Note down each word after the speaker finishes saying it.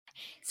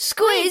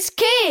Squiz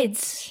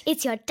Kids!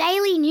 It's your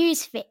daily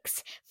news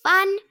fix.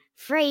 Fun,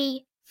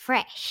 free,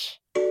 fresh.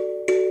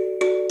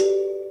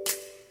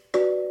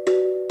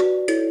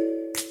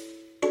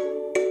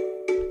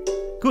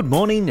 Good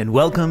morning and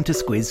welcome to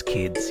Squiz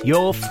Kids,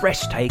 your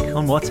fresh take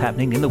on what's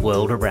happening in the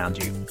world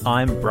around you.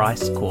 I'm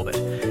Bryce Corbett.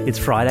 It's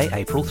Friday,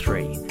 April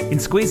 3. In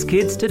Squiz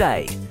Kids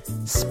today,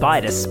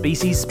 Spider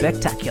Species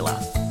Spectacular,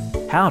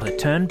 How to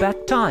Turn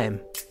Back Time,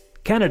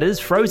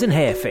 Canada's Frozen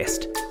Hair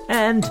Fest,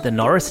 and the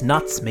Norris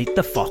Nuts meet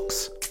the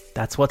fox.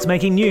 That's what's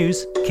making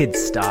news,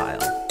 kids style.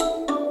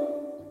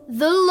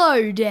 The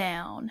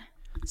Lowdown.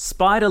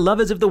 Spider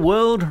lovers of the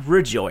world,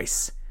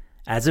 rejoice.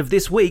 As of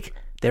this week,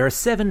 there are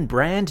 7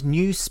 brand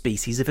new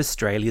species of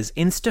Australia's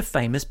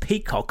Insta-famous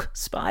peacock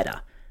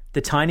spider,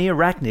 the tiny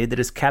arachnid that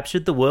has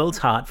captured the world's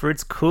heart for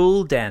its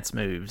cool dance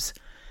moves.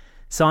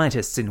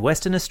 Scientists in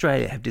Western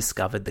Australia have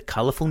discovered the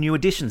colourful new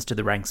additions to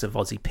the ranks of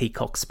Aussie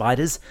peacock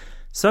spiders,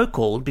 so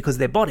called because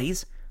their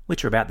bodies,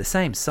 which are about the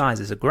same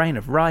size as a grain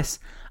of rice,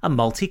 are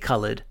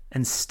multicoloured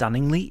and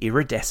stunningly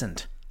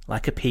iridescent,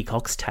 like a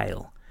peacock's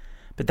tail.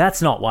 But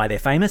that's not why they're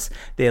famous.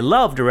 They're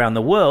loved around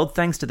the world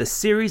thanks to the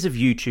series of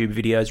YouTube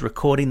videos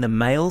recording the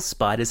male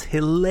spider's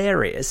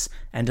hilarious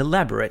and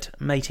elaborate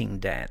mating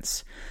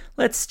dance.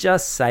 Let's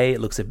just say it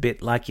looks a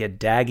bit like your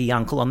daggy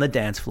uncle on the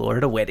dance floor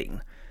at a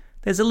wedding.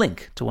 There's a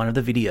link to one of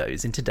the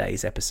videos in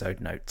today's episode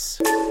notes.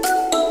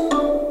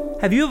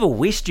 Have you ever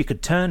wished you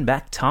could turn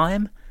back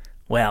time?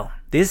 Well,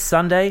 this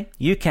Sunday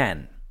you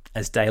can,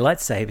 as daylight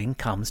saving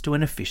comes to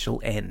an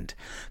official end.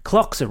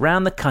 Clocks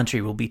around the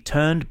country will be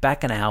turned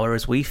back an hour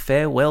as we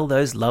farewell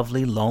those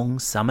lovely long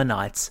summer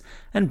nights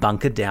and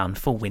bunker down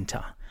for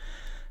winter.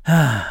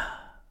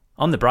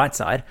 On the bright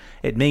side,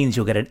 it means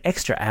you'll get an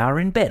extra hour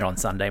in bed on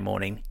Sunday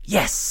morning.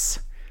 Yes!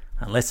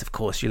 Unless, of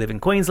course, you live in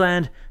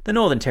Queensland, the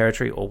Northern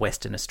Territory or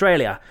Western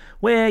Australia,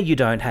 where you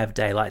don't have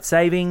daylight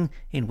saving,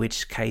 in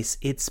which case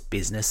it's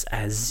business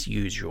as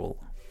usual.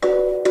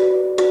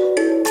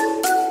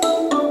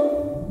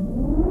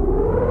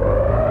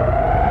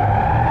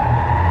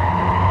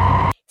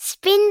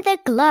 Spin the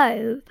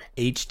globe.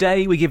 Each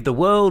day we give the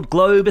world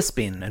globe a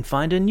spin and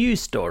find a news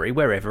story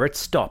wherever it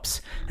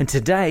stops. And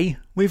today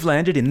we've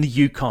landed in the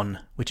Yukon,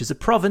 which is a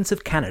province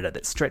of Canada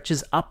that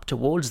stretches up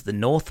towards the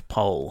North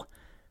Pole.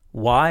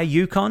 Why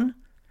Yukon?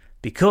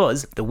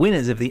 Because the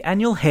winners of the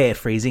annual hair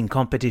freezing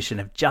competition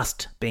have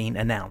just been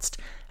announced,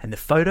 and the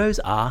photos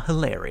are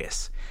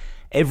hilarious.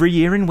 Every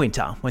year in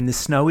winter, when the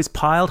snow is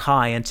piled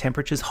high and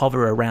temperatures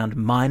hover around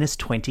minus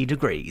 20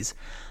 degrees,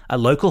 a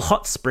local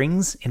hot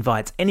springs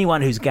invites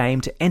anyone who's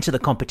game to enter the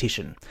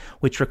competition,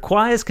 which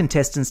requires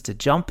contestants to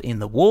jump in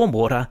the warm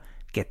water,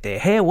 get their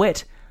hair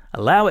wet,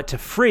 allow it to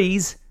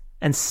freeze,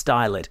 and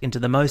style it into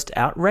the most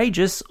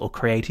outrageous or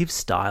creative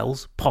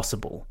styles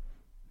possible.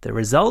 The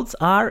results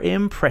are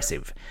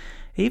impressive,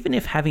 even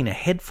if having a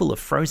head full of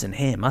frozen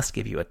hair must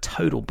give you a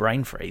total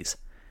brain freeze.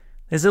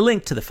 There's a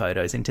link to the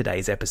photos in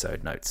today's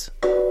episode notes.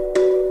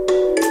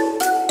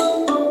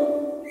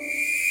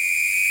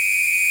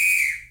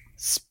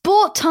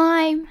 Sport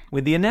time!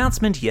 With the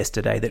announcement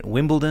yesterday that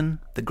Wimbledon,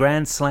 the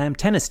Grand Slam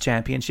tennis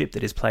championship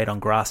that is played on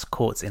grass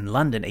courts in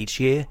London each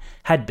year,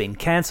 had been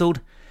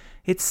cancelled,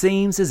 it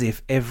seems as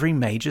if every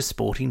major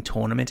sporting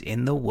tournament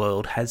in the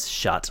world has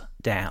shut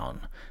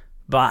down.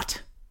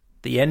 But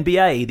the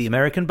NBA, the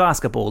American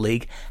Basketball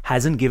League,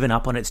 hasn't given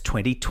up on its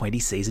 2020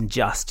 season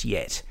just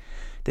yet.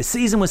 The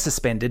season was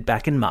suspended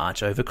back in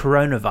March over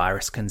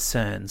coronavirus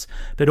concerns,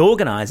 but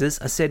organisers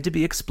are said to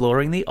be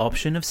exploring the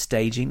option of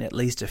staging at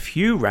least a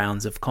few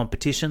rounds of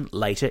competition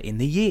later in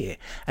the year,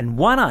 and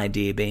one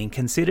idea being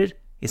considered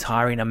is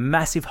hiring a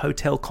massive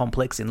hotel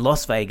complex in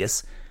Las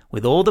Vegas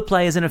with all the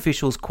players and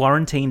officials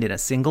quarantined in a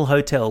single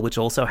hotel which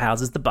also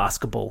houses the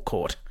basketball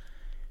court.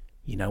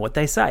 You know what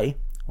they say,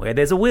 where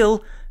there's a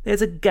will,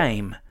 there's a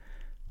game,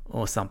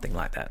 or something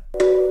like that.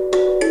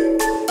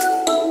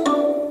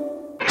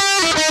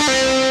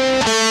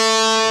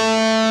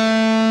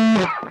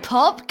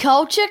 Pop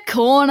Culture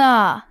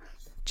Corner.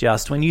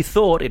 Just when you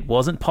thought it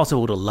wasn't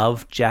possible to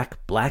love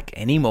Jack Black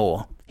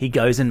anymore, he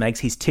goes and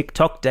makes his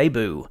TikTok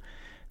debut.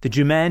 The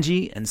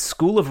Jumanji and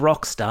School of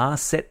Rock star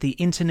set the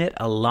internet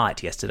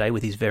alight yesterday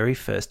with his very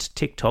first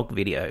TikTok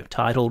video,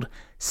 titled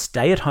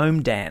Stay at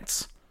Home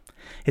Dance.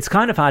 It's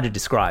kind of hard to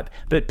describe,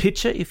 but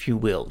picture, if you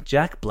will,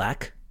 Jack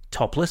Black,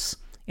 topless,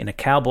 in a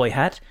cowboy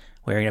hat,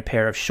 wearing a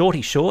pair of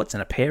shorty shorts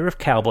and a pair of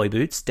cowboy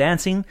boots,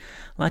 dancing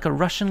like a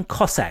Russian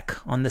Cossack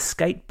on the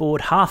skateboard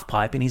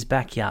halfpipe in his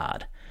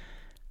backyard.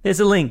 There's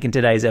a link in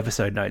today's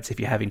episode notes if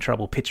you're having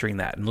trouble picturing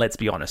that, and let's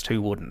be honest,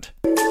 who wouldn't?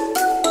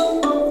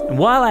 And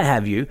while I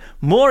have you,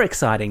 more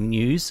exciting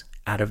news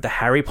out of the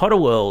Harry Potter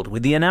world,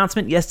 with the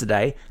announcement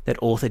yesterday that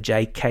author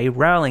J.K.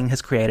 Rowling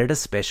has created a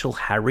special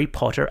Harry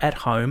Potter at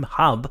Home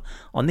hub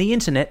on the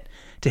internet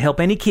to help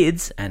any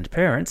kids and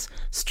parents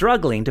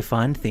struggling to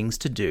find things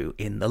to do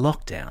in the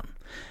lockdown.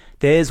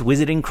 There's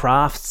Wizarding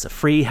Crafts, a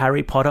free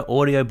Harry Potter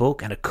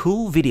audiobook, and a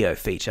cool video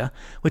feature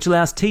which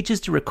allows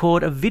teachers to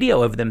record a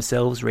video of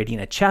themselves reading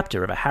a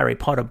chapter of a Harry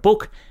Potter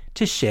book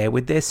to share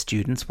with their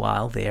students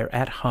while they're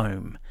at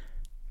home.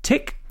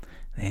 Tick,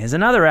 There's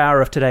another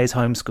hour of today's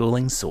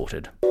homeschooling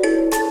sorted.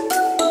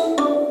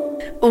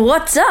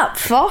 What's up,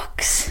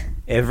 Fox?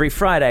 Every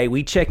Friday,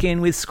 we check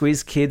in with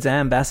Squiz Kids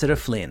Ambassador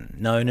Flynn,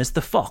 known as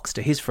the Fox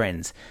to his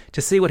friends,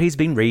 to see what he's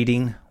been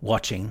reading,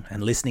 watching,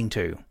 and listening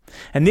to.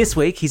 And this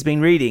week, he's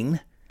been reading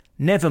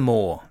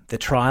Nevermore, The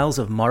Trials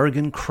of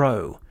Morrigan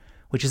Crow,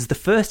 which is the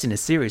first in a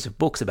series of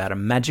books about a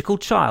magical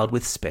child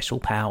with special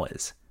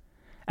powers.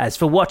 As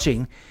for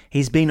watching,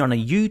 he's been on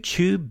a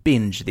YouTube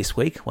binge this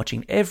week,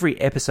 watching every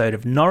episode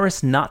of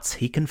Norris Nuts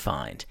he can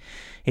find.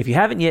 If you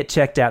haven't yet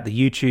checked out the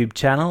YouTube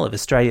channel of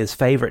Australia's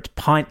favourite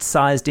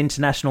pint-sized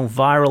international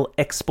viral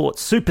export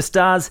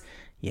superstars,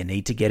 you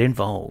need to get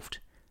involved.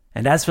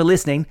 And as for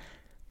listening,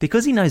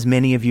 because he knows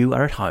many of you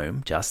are at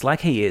home, just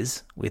like he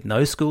is, with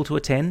no school to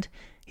attend,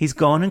 he's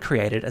gone and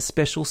created a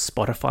special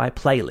Spotify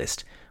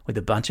playlist with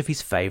a bunch of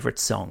his favourite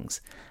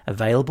songs,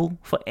 available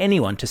for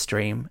anyone to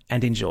stream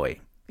and enjoy.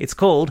 It's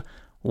called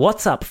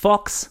What's Up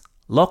Fox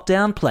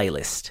Lockdown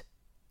Playlist.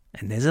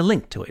 And there's a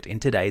link to it in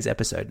today's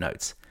episode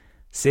notes.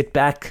 Sit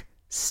back,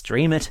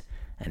 stream it,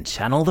 and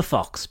channel the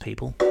Fox,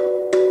 people.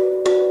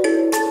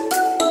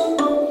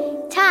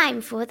 Time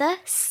for the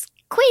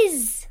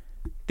quiz.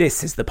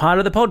 This is the part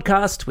of the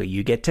podcast where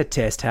you get to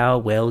test how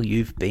well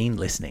you've been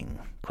listening.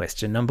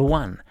 Question number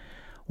 1.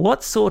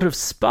 What sort of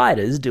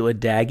spiders do a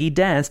daggy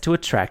dance to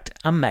attract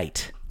a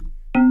mate?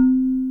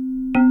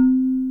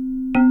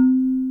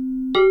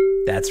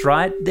 That's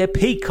right, they're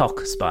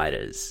peacock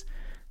spiders.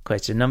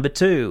 Question number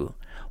 2.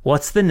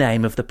 What's the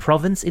name of the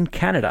province in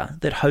Canada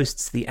that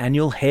hosts the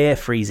annual hair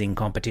freezing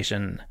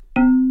competition?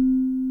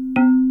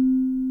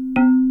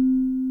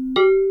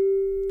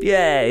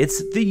 Yeah,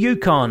 it's the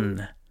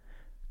Yukon.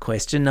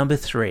 Question number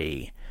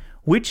 3.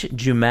 Which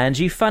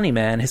Jumanji funny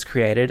man has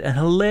created a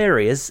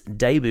hilarious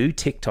debut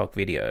TikTok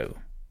video?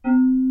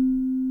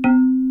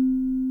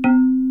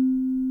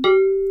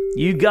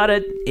 You got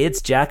it, it's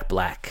Jack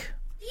Black.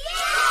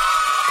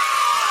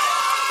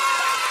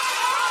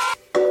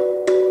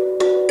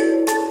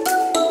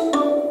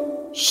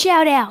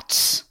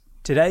 Shout-outs.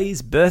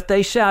 Today's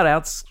birthday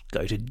shout-outs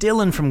go to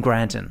Dylan from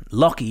Granton,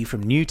 Lockie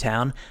from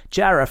Newtown,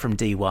 Jarrah from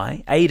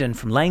DY, Aidan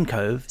from Lane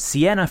Cove,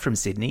 Sienna from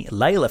Sydney,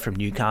 Layla from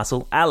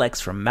Newcastle,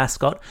 Alex from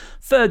Mascot,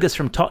 Fergus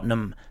from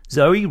Tottenham,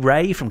 Zoe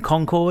Ray from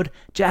Concord,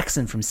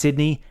 Jackson from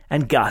Sydney,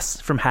 and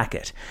Gus from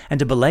Hackett.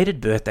 And a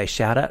belated birthday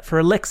shout-out for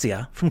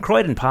Alexia from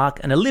Croydon Park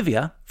and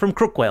Olivia from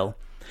Crookwell.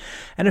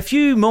 And a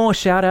few more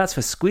shout-outs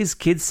for Squiz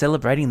Kids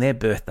celebrating their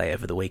birthday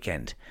over the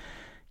weekend.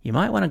 You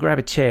might want to grab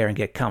a chair and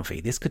get comfy.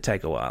 This could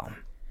take a while.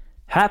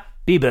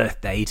 Happy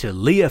birthday to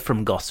Leah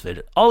from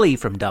Gosford, Ollie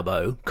from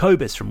Dubbo,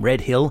 Cobus from Red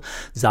Hill,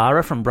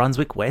 Zara from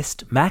Brunswick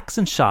West, Max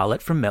and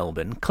Charlotte from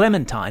Melbourne,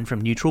 Clementine from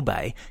Neutral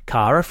Bay,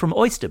 Cara from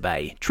Oyster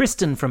Bay,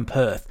 Tristan from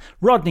Perth,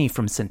 Rodney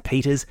from St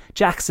Peters,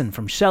 Jackson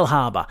from Shell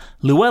Harbour,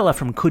 Luella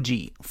from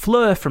Coogee,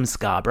 Fleur from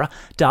Scarborough,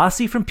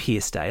 Darcy from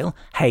Pearcedale,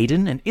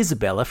 Hayden and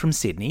Isabella from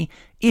Sydney,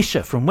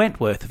 Isha from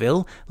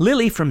Wentworthville,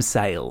 Lily from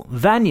Sale,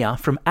 Vanya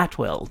from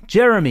Atwell,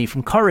 Jeremy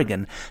from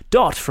Corrigan,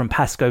 Dot from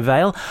Pascoe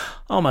Vale,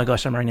 oh my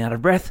gosh, I'm running out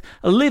of breath,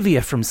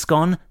 Olivia from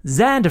Scone,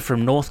 Xander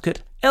from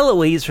Northcote,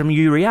 Eloise from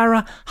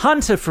Uriara,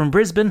 Hunter from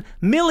Brisbane,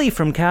 Millie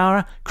from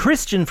Cowra,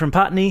 Christian from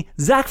Putney,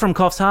 Zach from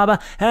Coffs Harbour,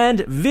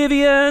 and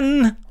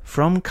Vivian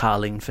from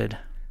Carlingford.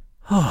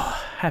 Oh,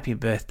 happy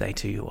birthday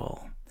to you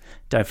all.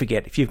 Don't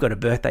forget, if you've got a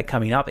birthday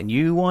coming up and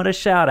you want a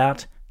shout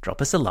out,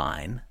 drop us a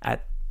line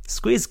at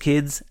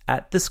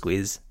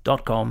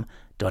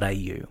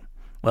squizkids@thesquiz.com.au.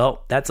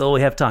 Well, that's all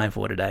we have time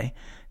for today.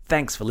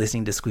 Thanks for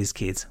listening to Squiz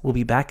Kids. We'll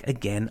be back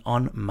again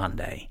on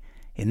Monday.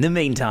 In the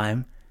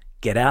meantime,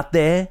 get out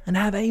there and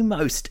have a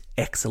most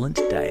excellent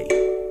day.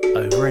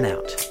 Over and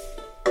out.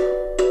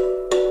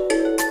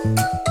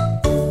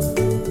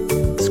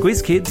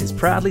 Squiz Kids is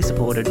proudly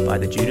supported by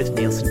the Judith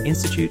Neilson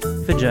Institute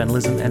for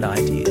Journalism and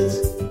Ideas.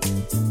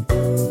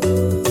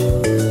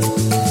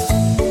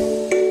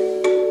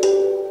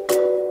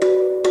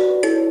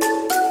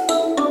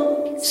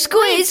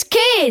 Squiz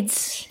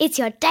Kids! It's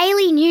your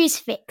daily news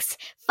fix.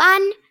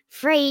 Fun,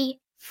 free,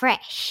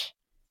 fresh.